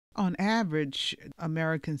On average,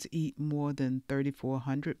 Americans eat more than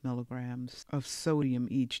 3,400 milligrams of sodium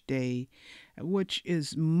each day, which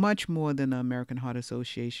is much more than the American Heart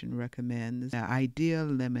Association recommends. The ideal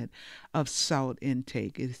limit of salt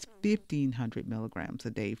intake is 1,500 milligrams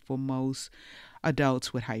a day for most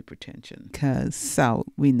adults with hypertension, because salt,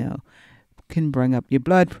 we know, can bring up your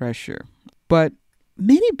blood pressure. But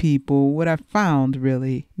many people, what I've found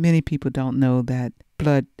really, many people don't know that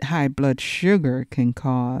high blood sugar can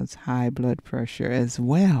cause high blood pressure as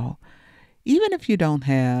well. Even if you don't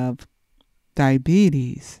have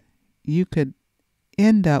diabetes, you could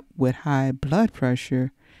end up with high blood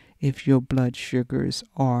pressure if your blood sugars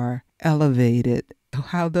are elevated.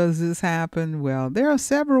 How does this happen? Well, there are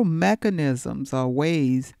several mechanisms or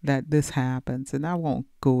ways that this happens, and I won't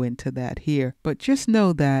go into that here. But just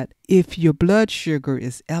know that if your blood sugar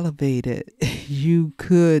is elevated, you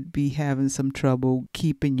could be having some trouble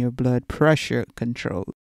keeping your blood pressure controlled.